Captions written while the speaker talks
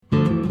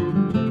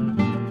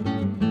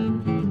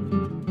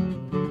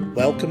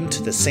Welcome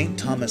to the St.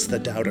 Thomas the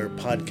Doubter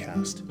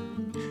podcast.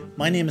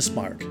 My name is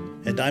Mark,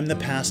 and I'm the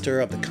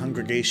pastor of the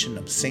congregation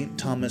of St.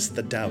 Thomas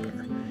the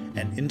Doubter,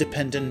 an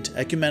independent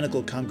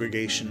ecumenical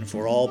congregation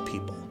for all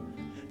people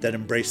that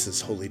embraces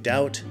holy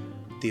doubt,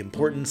 the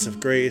importance of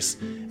grace,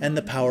 and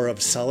the power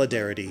of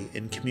solidarity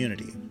in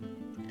community.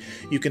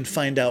 You can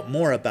find out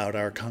more about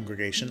our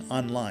congregation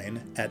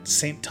online at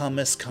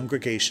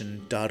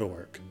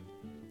stthomascongregation.org.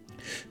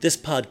 This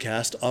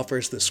podcast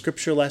offers the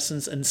scripture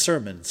lessons and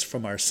sermons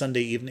from our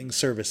Sunday evening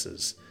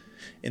services.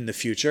 In the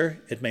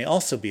future, it may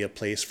also be a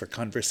place for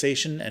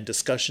conversation and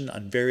discussion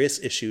on various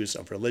issues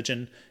of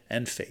religion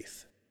and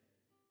faith.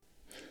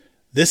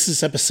 This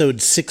is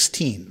episode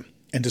 16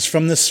 and is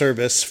from the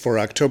service for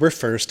October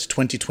 1st,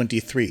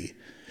 2023.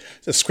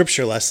 The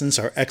scripture lessons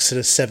are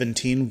Exodus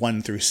 17,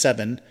 1 through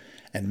 7,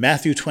 and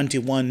Matthew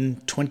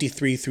 21,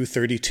 23 through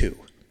 32.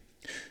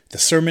 The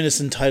sermon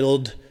is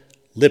entitled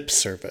Lip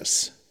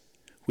Service.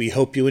 We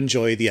hope you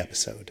enjoy the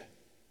episode.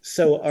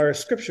 So our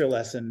scripture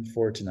lesson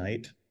for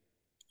tonight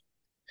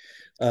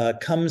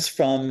comes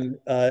from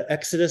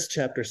Exodus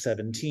chapter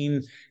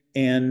 17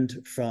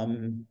 and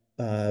from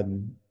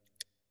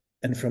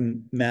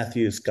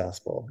Matthew's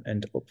gospel.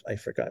 And I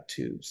forgot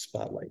to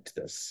spotlight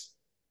this.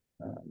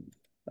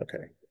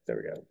 Okay, there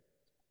we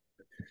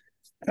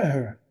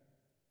go.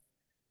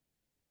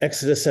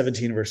 Exodus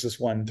 17 verses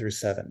 1 through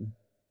 7.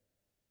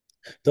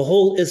 The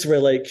whole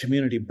Israelite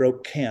community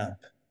broke camp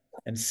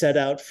and set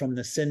out from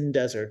the Sin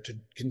desert to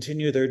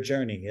continue their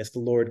journey as the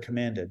Lord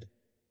commanded.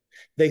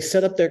 They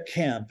set up their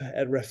camp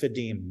at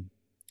Rephidim,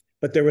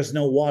 but there was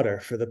no water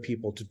for the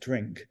people to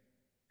drink.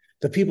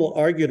 The people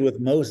argued with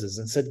Moses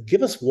and said,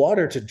 "Give us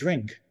water to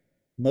drink."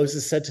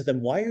 Moses said to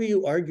them, "Why are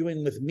you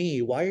arguing with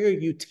me? Why are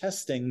you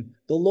testing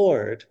the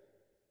Lord?"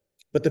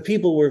 But the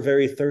people were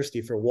very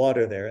thirsty for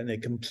water there, and they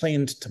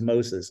complained to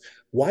Moses,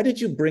 "Why did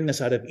you bring us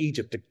out of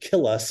Egypt to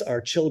kill us, our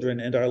children,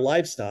 and our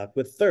livestock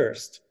with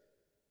thirst?"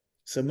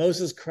 So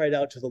Moses cried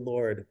out to the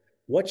Lord,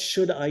 "What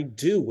should I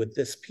do with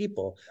this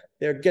people?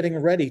 They're getting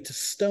ready to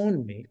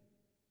stone me."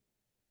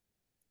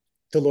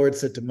 The Lord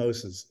said to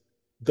Moses,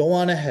 "Go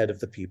on ahead of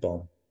the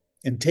people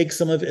and take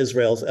some of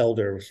Israel's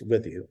elders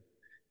with you.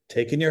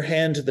 Take in your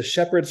hand the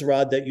shepherd's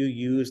rod that you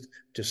used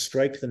to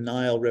strike the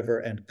Nile River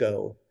and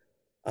go.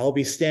 I'll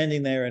be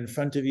standing there in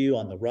front of you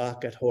on the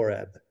rock at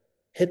Horeb.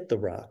 Hit the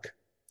rock.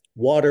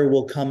 Water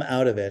will come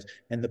out of it,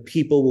 and the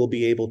people will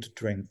be able to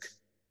drink."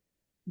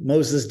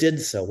 Moses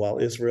did so while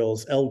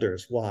Israel's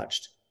elders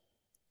watched.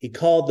 He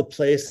called the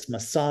place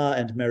Massah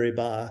and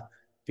Meribah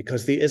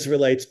because the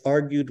Israelites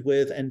argued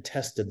with and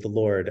tested the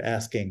Lord,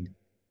 asking,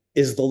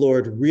 "Is the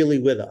Lord really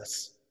with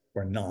us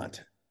or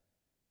not?"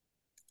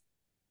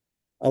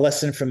 A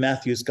lesson from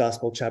Matthew's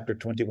Gospel, chapter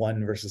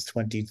 21, verses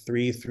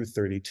 23 through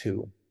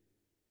 32.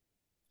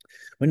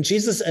 When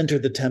Jesus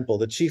entered the temple,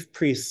 the chief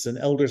priests and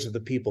elders of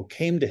the people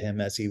came to him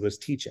as he was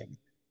teaching.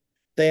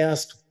 They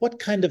asked, "What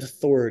kind of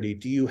authority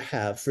do you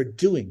have for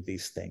doing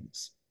these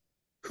things?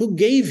 Who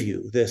gave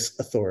you this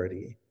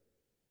authority?"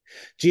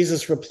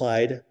 Jesus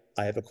replied,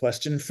 "I have a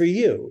question for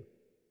you.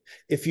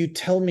 If you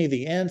tell me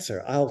the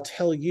answer, I'll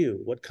tell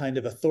you what kind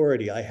of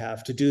authority I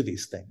have to do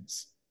these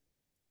things.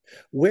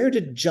 Where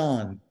did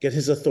John get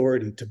his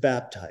authority to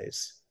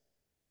baptize?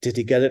 Did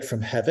he get it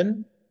from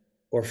heaven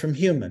or from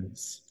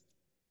humans?"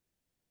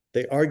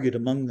 They argued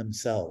among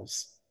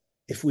themselves.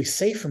 "If we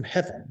say from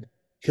heaven,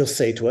 he'll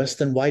say to us,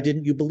 'Then why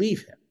didn't you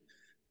believe him?'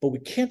 But we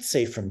can't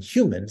say from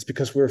humans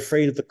because we're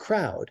afraid of the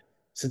crowd,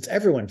 since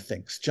everyone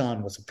thinks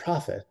John was a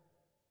prophet."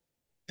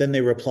 Then they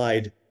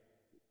replied,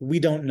 "We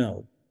don't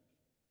know."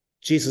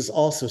 Jesus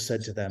also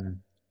said to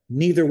them,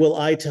 "Neither will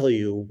I tell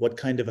you what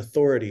kind of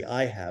authority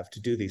I have to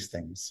do these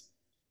things.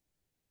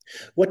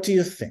 What do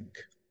you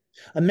think?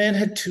 A man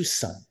had 2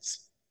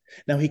 sons.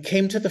 Now he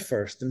came to the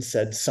first and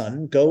said,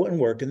 'Son, go and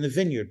work in the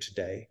vineyard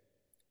today.'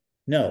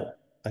 'No,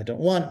 I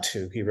don't want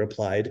to,' he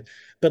replied,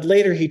 but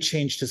later he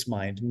changed his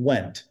mind and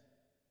went.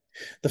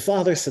 The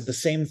father said the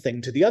same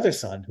thing to the other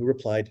son, who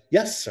replied,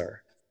 'Yes,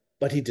 sir,'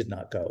 but he did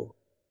not go.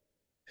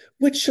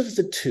 Which of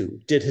the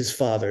 2 did his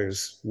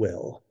father's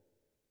will?"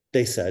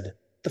 They said,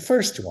 "The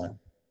first one."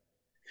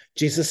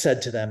 Jesus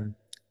said to them,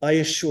 "I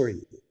assure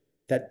you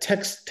that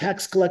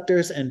tax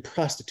collectors and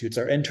prostitutes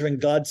are entering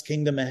God's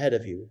kingdom ahead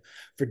of you.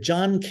 For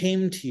John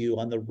came to you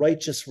on the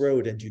righteous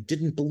road and you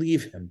didn't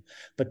believe him,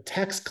 but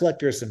tax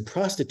collectors and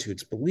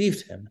prostitutes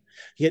believed him.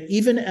 Yet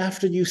even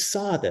after you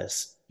saw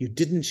this, you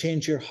didn't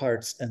change your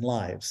hearts and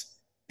lives,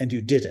 and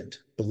you didn't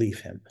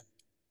believe him."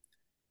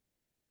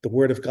 The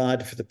word of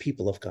God for the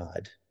people of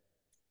God.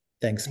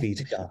 Thanks be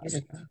to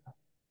God.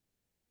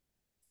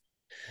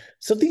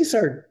 So these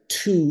are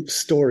 2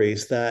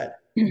 stories that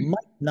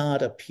might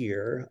not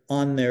appear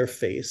on their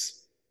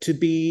face to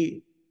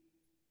be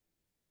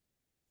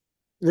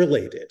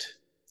related,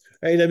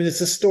 right? I mean,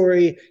 it's a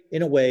story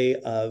in a way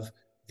of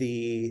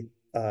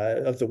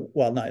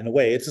not in a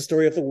way, it's a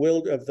story of the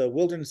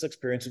wilderness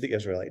experience of the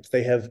Israelites.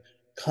 They have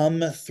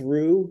come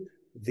through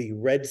the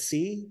Red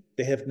Sea.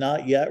 They have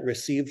not yet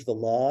received the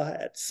law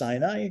at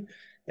Sinai.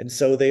 And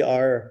so they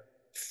are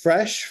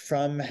fresh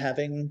from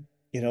having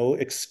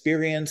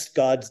experienced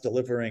God's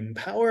delivering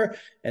power,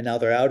 and now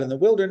they're out in the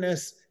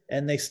wilderness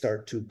and they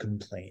start to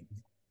complain.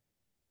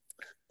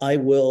 I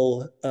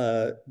will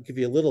give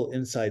you a little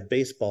inside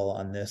baseball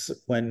on this.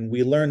 When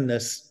we learn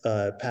this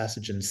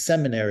passage in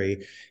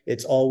seminary,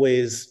 it's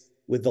always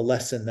with the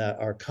lesson that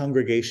our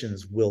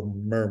congregations will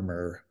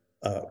murmur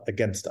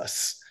against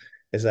us.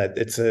 Is that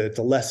it's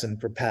a lesson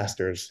for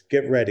pastors.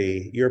 Get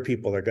ready, your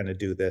people are going to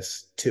do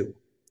this too.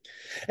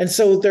 And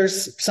so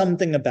there's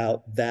something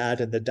about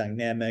that and the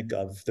dynamic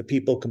of the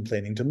people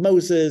complaining to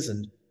Moses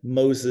and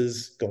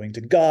Moses going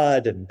to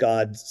God and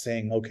God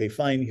saying, okay,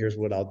 fine, here's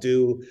what I'll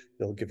do.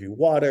 They'll give you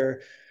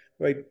water,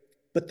 right?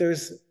 But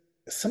there's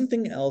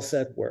something else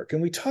at work.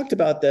 And we talked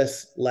about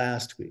this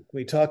last week.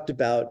 We talked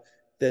about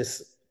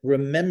this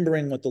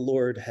remembering what the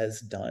Lord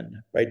has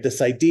done, right?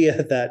 This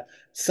idea that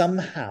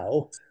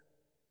somehow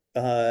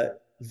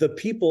the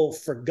people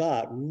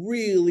forgot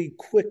really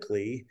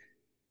quickly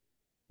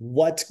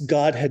what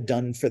God had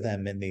done for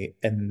them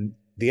in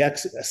the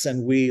Exodus.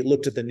 And we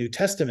looked at the New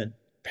Testament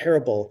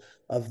parable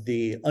of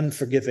the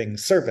unforgiving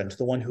servant,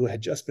 the one who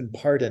had just been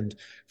pardoned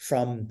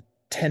from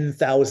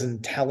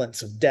 10,000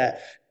 talents of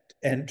debt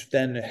and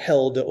then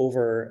held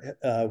over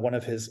one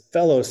of his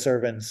fellow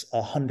servants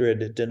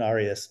 100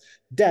 denarius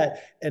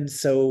debt. And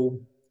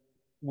so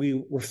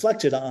we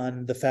reflected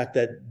on the fact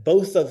that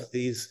both of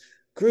these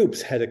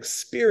groups had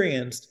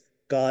experienced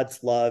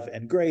God's love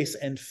and grace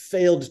and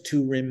failed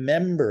to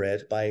remember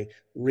it by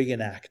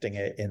reenacting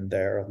it in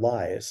their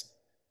lives.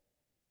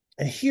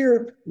 And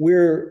here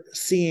we're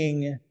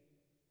seeing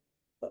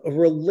a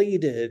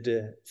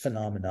related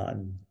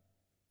phenomenon,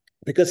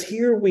 because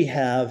here we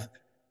have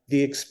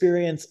the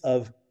experience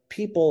of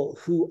people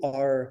who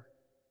are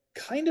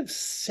kind of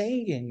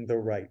saying the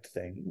right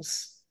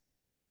things,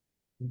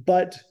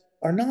 but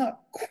are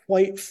not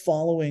quite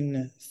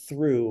following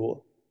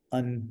through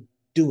on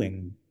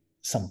doing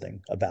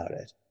something about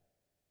it.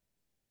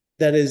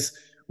 That is,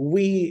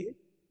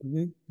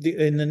 in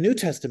the New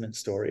Testament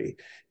story,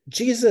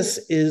 Jesus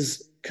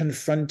is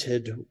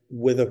confronted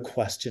with a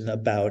question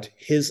about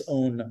his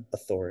own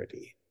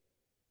authority.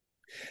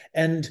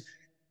 And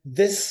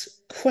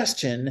this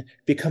question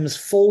becomes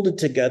folded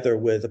together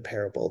with a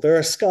parable. There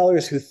are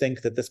scholars who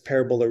think that this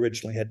parable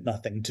originally had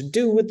nothing to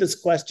do with this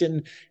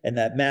question and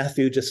that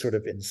Matthew just sort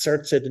of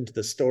inserts it into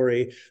the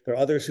story. There are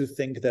others who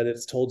think that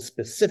it's told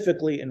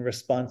specifically in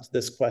response to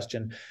this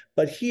question.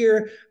 But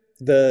here,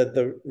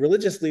 the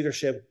religious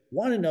leadership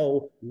want to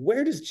know,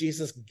 where does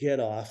Jesus get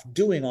off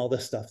doing all the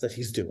stuff that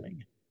he's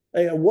doing?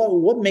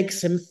 What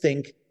makes him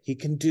think he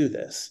can do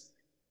this?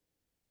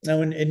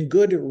 Now, in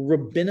good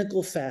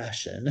rabbinical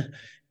fashion,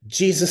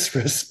 Jesus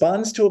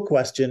responds to a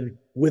question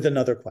with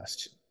another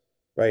question,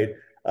 right?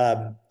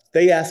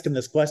 They ask him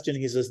this question.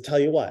 He says, tell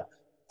you what,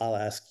 I'll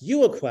ask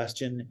you a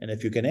question. And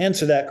if you can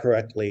answer that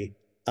correctly,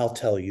 I'll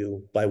tell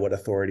you by what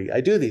authority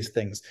I do these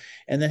things.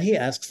 And then he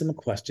asks them a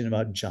question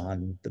about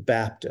John the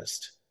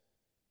Baptist.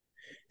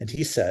 And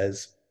he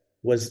says,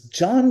 was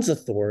John's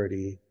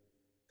authority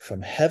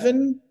from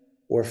heaven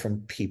or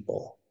from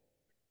people?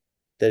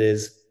 That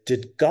is,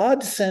 did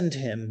God send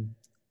him,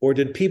 or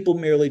did people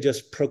merely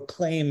just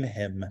proclaim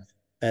him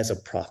as a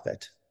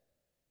prophet?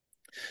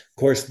 Of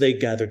course, they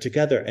gather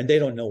together and they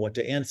don't know what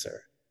to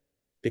answer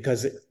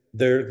because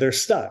they're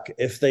stuck.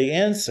 If they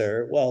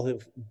answer, well,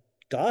 if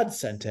God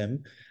sent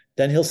him,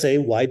 then he'll say,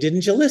 why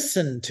didn't you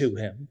listen to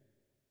him?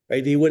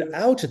 Right? He would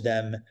out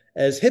them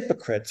as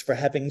hypocrites for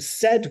having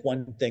said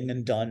one thing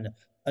and done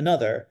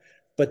another.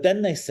 But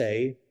then they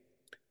say,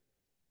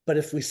 but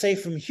if we say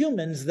from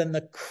humans, then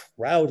the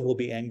crowd will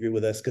be angry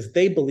with us because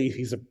they believe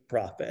he's a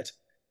prophet,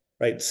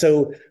 right?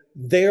 So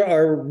they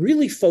are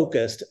really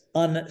focused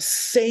on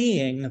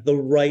saying the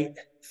right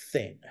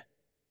thing,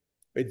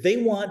 right? They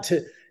want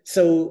to,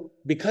 so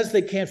because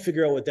they can't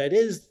figure out what that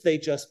is, they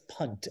just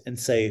punt and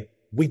say,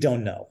 we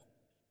don't know,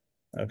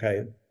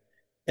 okay?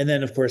 And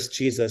then, of course,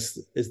 Jesus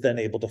is then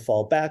able to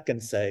fall back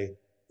and say,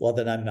 well,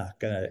 then I'm not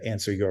going to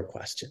answer your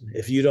question.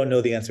 If you don't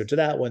know the answer to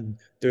that one,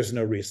 there's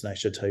no reason I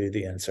should tell you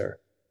the answer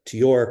to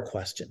your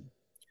question.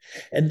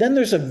 And then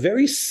there's a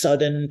very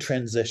sudden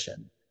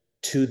transition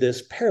to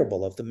this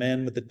parable of the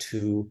man with the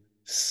two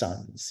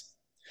sons.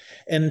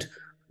 And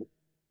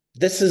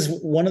this is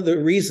one of the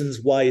reasons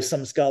why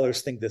some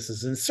scholars think this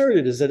is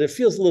inserted, is that it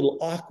feels a little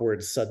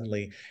awkward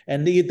suddenly.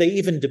 And they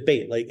even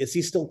debate, like, is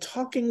he still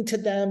talking to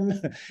them?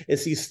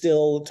 Is he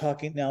still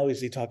talking now?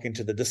 Is he talking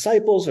to the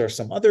disciples or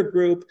some other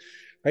group?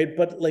 Right?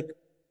 But like,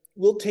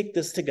 we'll take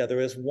this together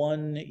as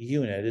one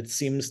unit. It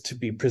seems to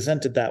be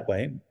presented that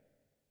way.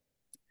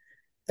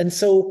 And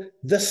so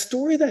the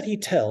story that he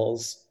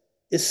tells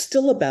is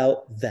still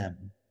about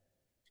them,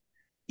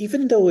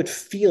 even though it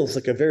feels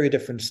like a very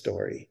different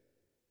story.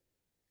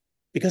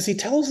 Because he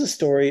tells the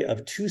story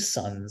of two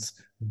sons,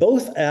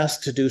 both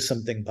asked to do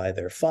something by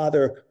their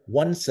father.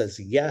 One says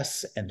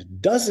yes and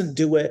doesn't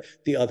do it.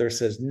 The other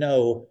says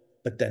no,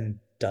 but then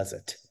does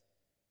it.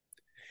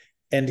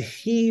 And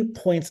he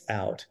points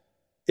out,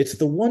 it's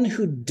the one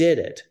who did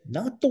it,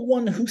 not the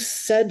one who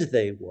said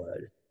they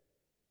would,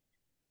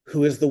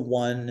 who is the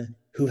one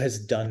who has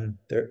done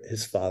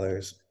his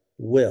Father's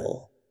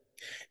will.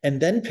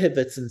 And then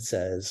pivots and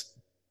says,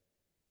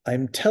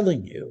 I'm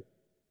telling you,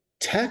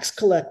 tax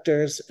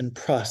collectors and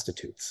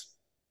prostitutes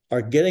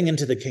are getting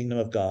into the kingdom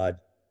of God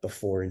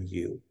before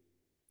you.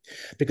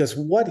 Because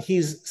what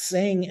he's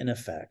saying, in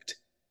effect,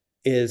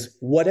 is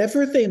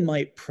whatever they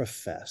might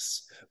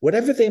profess,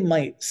 whatever they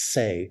might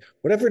say,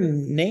 whatever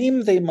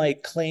name they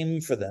might claim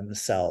for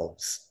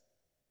themselves,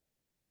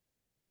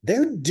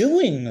 they're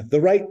doing the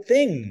right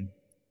thing.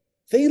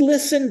 They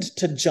listened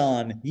to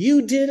John.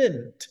 You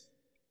didn't.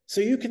 So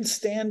you can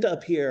stand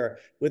up here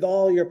with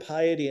all your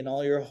piety and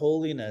all your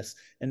holiness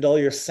and all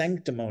your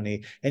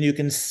sanctimony, and you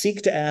can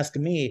seek to ask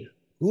me,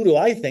 who do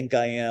I think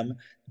I am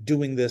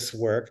doing this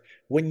work,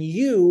 when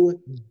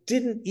you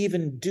didn't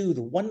even do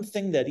the one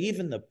thing that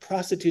even the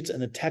prostitutes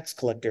and the tax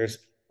collectors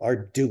are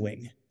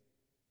doing?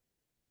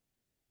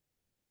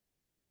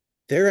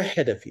 They're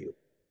ahead of you.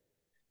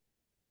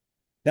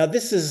 Now,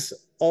 this is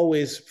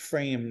always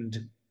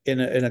framed in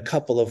a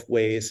couple of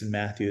ways in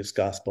Matthew's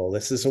gospel.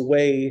 This is a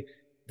way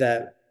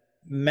that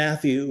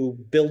Matthew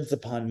builds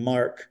upon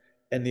Mark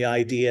and the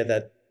idea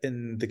that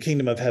in the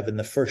kingdom of heaven,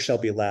 the first shall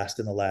be last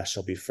and the last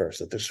shall be first,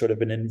 that there's sort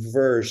of an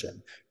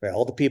inversion, where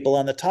all the people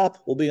on the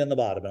top will be on the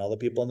bottom and all the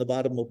people on the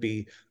bottom will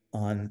be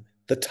on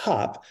the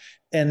top.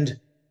 And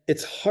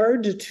it's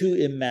hard to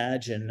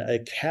imagine a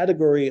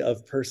category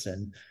of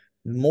person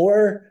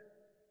more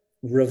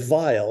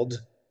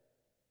reviled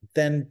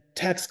than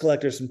tax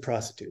collectors and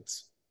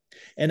prostitutes.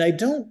 And I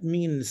don't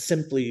mean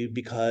simply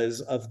because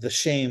of the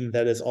shame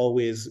that is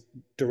always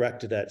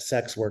directed at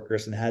sex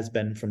workers and has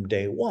been from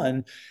day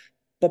one,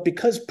 but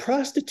because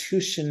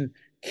prostitution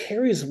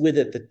carries with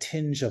it the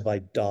tinge of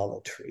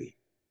idolatry.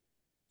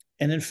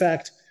 And in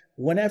fact,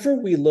 whenever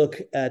we look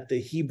at the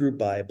Hebrew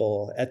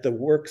Bible, at the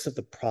works of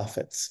the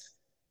prophets,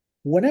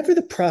 whenever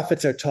the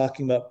prophets are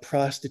talking about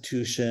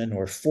prostitution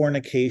or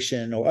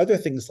fornication or other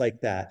things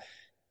like that,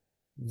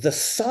 the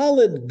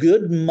solid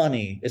good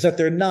money is that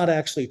they're not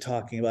actually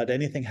talking about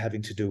anything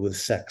having to do with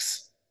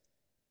sex.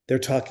 They're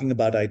talking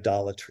about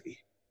idolatry,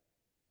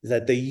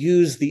 that they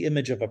use the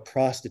image of a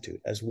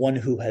prostitute as one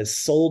who has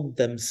sold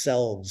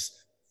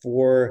themselves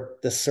for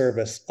the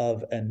service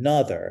of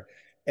another,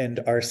 and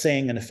are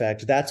saying, in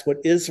effect, that's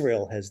what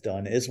Israel has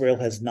done. Israel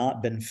has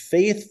not been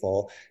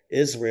faithful.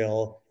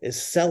 Israel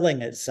is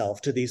selling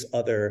itself to these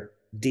other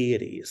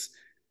deities.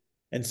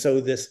 And so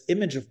this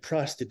image of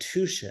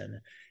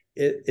prostitution,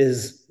 it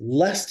is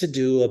less to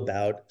do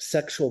about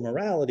sexual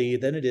morality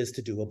than it is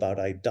to do about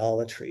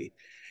idolatry.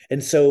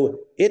 And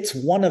so it's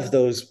one of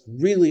those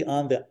really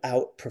on the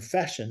out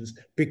professions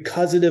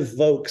because it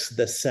evokes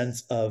the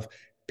sense of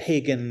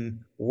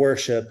pagan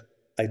worship,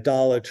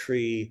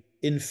 idolatry,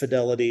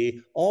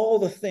 infidelity, all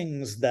the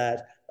things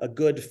that a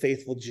good,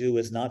 faithful Jew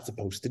is not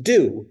supposed to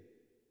do.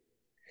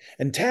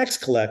 And tax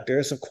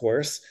collectors, of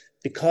course,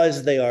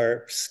 because they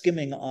are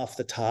skimming off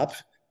the top,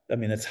 I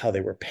mean, that's how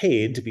they were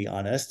paid, to be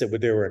honest, they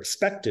were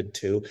expected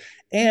to,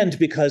 and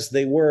because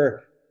they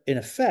were, in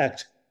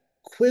effect,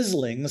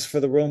 quislings for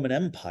the Roman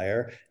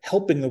Empire,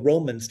 helping the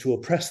Romans to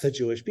oppress the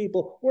Jewish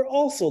people, were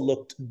also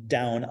looked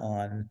down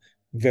on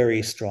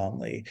very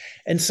strongly.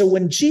 And so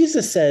when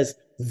Jesus says,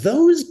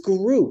 those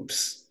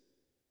groups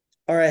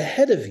are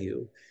ahead of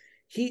you,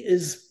 he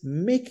is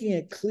making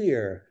it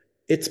clear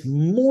it's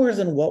more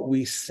than what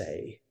we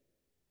say.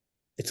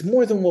 It's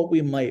more than what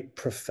we might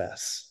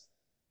profess.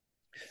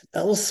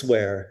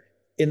 Elsewhere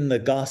in the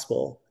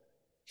gospel,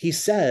 he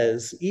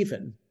says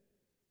even,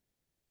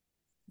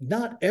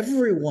 not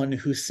everyone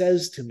who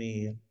says to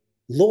me,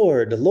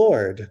 Lord,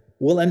 Lord,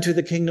 will enter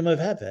the kingdom of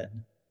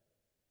heaven,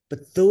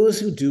 but those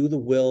who do the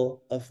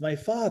will of my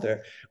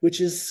Father,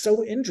 which is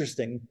so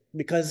interesting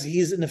because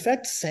he's in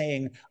effect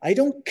saying, I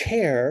don't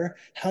care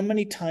how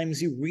many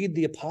times you read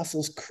the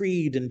Apostles'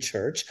 Creed in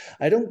church.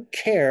 I don't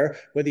care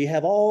whether you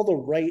have all the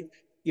right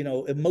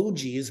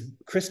emojis,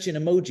 Christian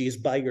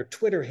emojis by your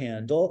Twitter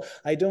handle.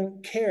 I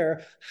don't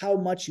care how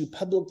much you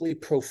publicly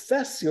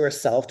profess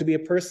yourself to be a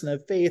person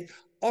of faith.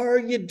 Are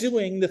you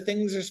doing the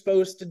things you're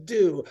supposed to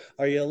do?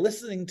 Are you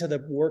listening to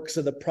the works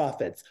of the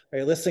prophets? Are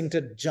you listening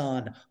to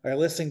John? Are you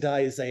listening to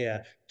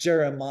Isaiah,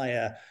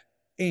 Jeremiah,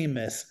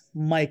 Amos,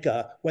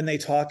 Micah, when they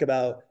talk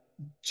about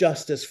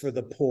justice for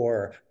the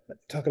poor,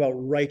 talk about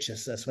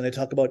righteousness, when they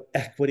talk about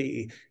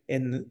equity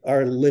in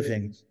our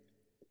living?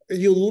 Are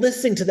you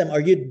listening to them?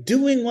 Are you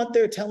doing what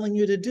they're telling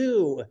you to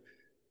do?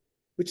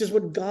 Which is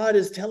what God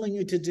is telling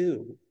you to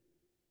do.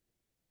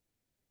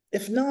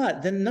 If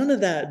not, then none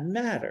of that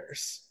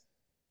matters.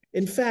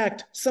 In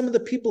fact, some of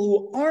the people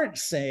who aren't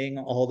saying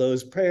all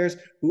those prayers,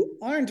 who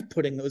aren't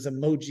putting those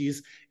emojis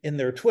in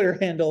their Twitter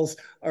handles,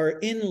 are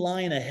in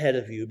line ahead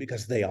of you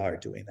because they are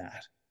doing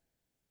that.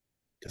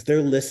 Because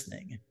they're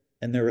listening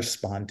and they're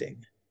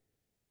responding.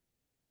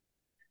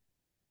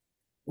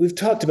 We've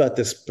talked about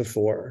this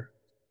before.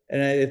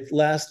 And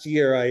last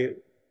year, I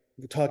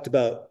talked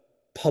about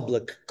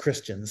public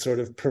Christians, sort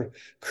of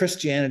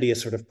Christianity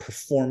as sort of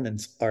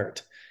performance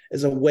art,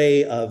 as a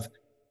way of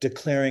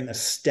declaring a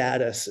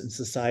status in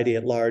society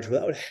at large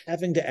without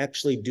having to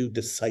actually do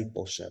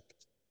discipleship.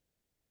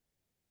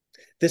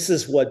 This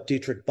is what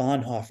Dietrich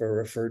Bonhoeffer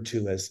referred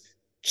to as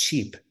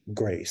cheap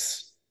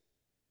grace.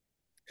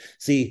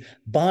 See,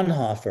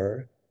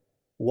 Bonhoeffer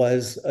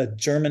was a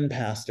German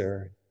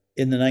pastor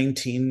in the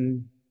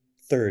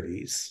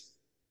 1930s,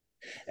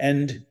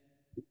 and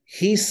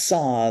he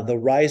saw the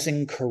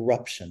rising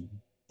corruption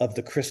of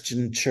the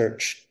Christian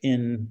church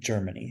in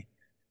Germany,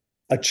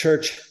 a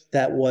church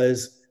that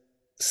was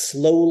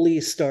slowly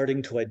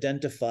starting to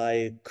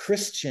identify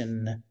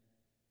Christian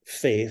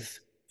faith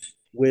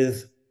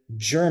with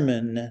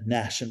German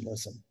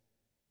nationalism,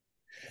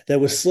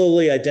 that was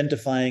slowly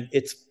identifying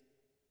its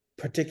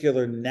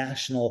particular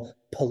national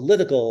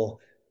political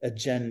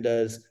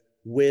agendas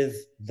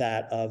with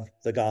that of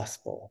the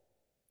gospel.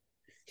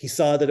 He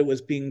saw that it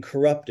was being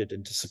corrupted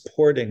into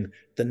supporting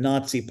the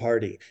Nazi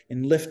Party,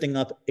 in lifting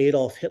up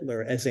Adolf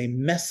Hitler as a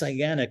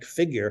messianic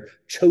figure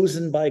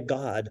chosen by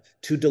God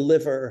to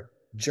deliver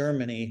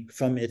Germany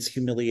from its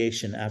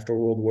humiliation after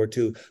World War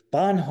II.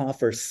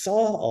 Bonhoeffer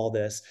saw all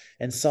this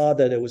and saw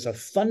that it was a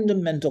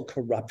fundamental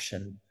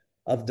corruption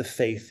of the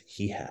faith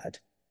he had.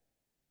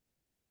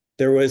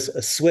 There was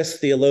a Swiss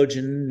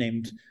theologian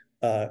named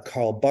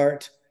Karl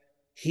Barth.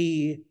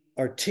 He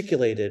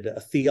articulated a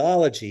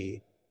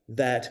theology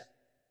that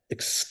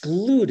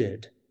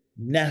excluded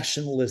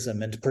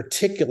nationalism and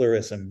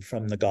particularism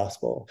from the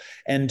gospel.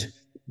 And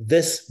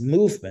this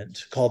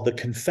movement, called the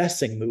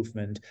confessing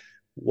movement,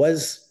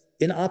 was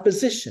in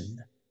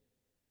opposition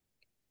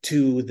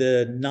to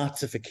the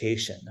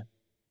Nazification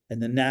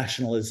and the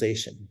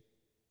nationalization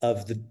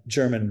of the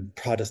German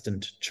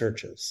Protestant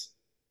churches.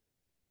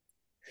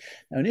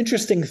 Now, an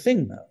interesting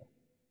thing, though,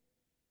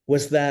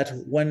 was that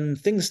when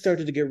things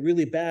started to get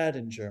really bad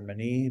in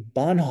Germany,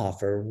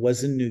 Bonhoeffer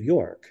was in New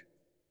York.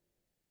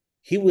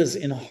 He was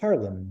in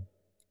Harlem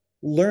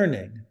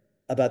learning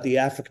about the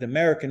African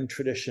American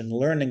tradition,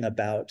 learning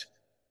about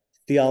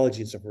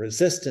theologies of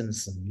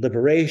resistance and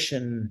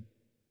liberation,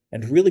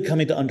 and really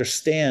coming to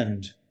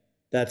understand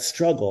that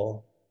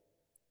struggle.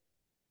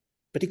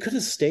 But he could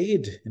have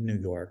stayed in New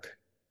York.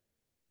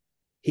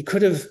 He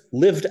could have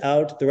lived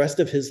out the rest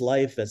of his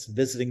life as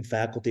visiting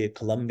faculty at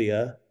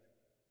Columbia,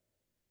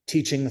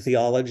 teaching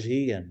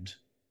theology and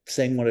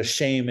saying what a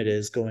shame it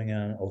is going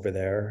on over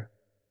there.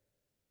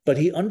 But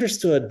he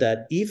understood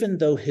that even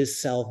though his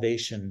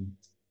salvation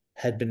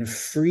had been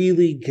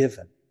freely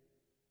given,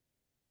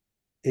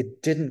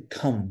 it didn't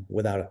come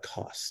without a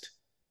cost.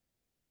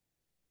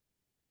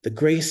 The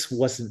grace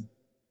wasn't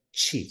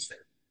cheap,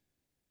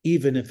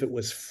 even if it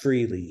was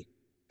freely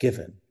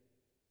given.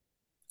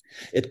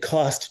 It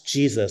cost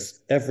Jesus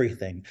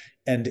everything.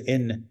 And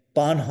in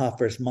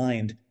Bonhoeffer's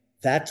mind,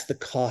 that's the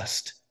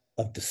cost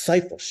of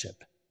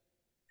discipleship.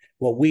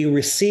 What we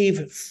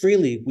receive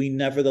freely, we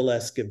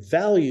nevertheless give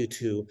value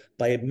to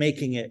by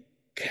making it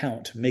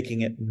count,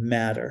 making it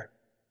matter.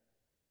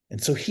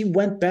 And so he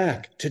went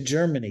back to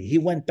Germany. He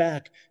went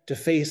back to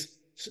face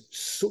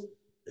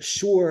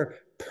sure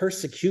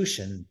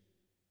persecution.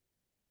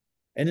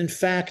 And in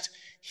fact,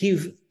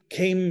 he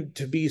came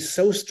to be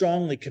so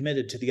strongly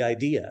committed to the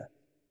idea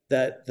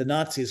that the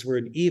Nazis were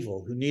an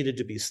evil who needed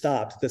to be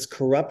stopped, this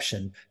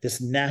corruption,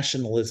 this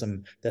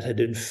nationalism that had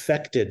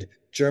infected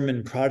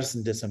German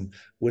Protestantism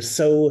was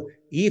so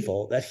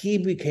evil that he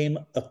became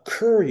a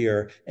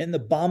courier in the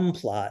bomb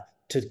plot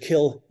to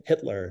kill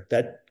Hitler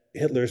that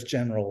Hitler's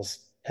generals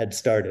had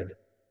started.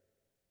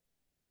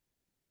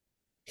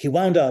 He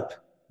wound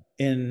up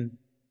in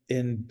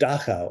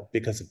Dachau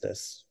because of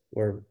this,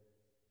 or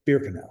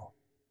Birkenau.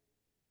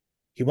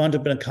 He wound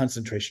up in a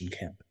concentration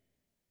camp,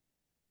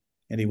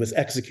 and he was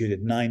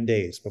executed 9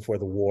 days before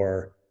the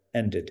war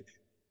ended.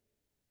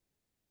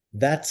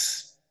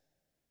 That's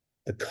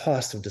the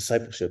cost of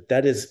discipleship.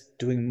 That is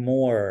doing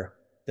more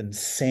than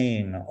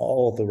saying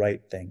all the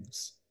right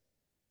things.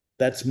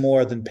 That's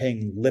more than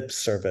paying lip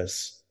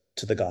service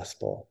to the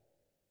gospel.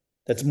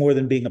 That's more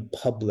than being a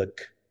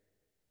public,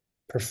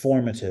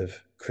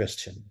 performative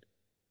Christian.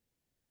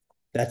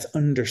 That's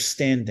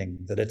understanding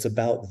that it's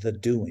about the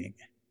doing.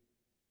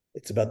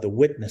 It's about the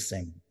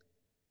witnessing.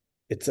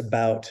 It's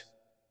about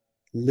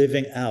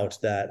living out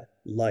that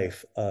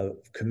life of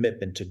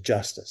commitment to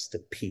justice, to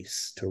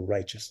peace, to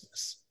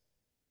righteousness.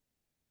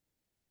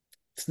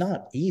 It's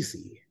not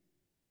easy.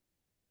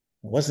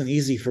 It wasn't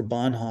easy for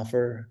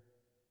Bonhoeffer. It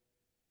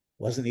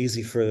wasn't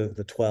easy for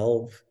the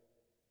 12.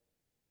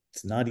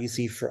 It's not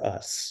easy for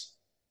us.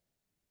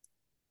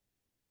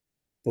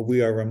 But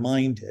we are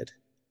reminded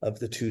of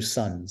the two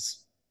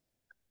sons.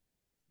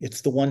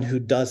 It's the one who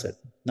does it,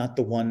 not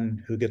the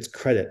one who gets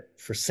credit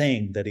for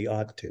saying that he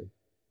ought to.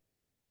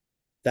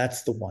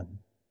 That's the one.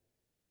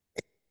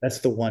 That's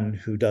the one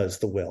who does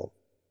the will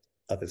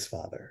of his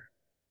Father.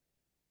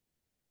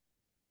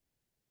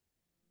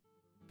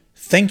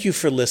 Thank you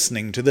for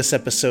listening to this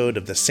episode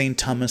of the St.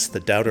 Thomas the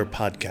Doubter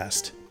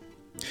podcast.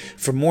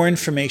 For more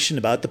information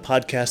about the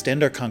podcast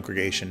and our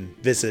congregation,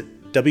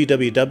 visit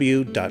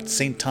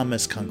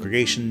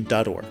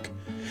www.stthomascongregation.org.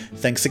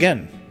 Thanks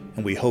again,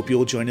 and we hope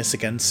you'll join us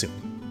again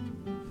soon.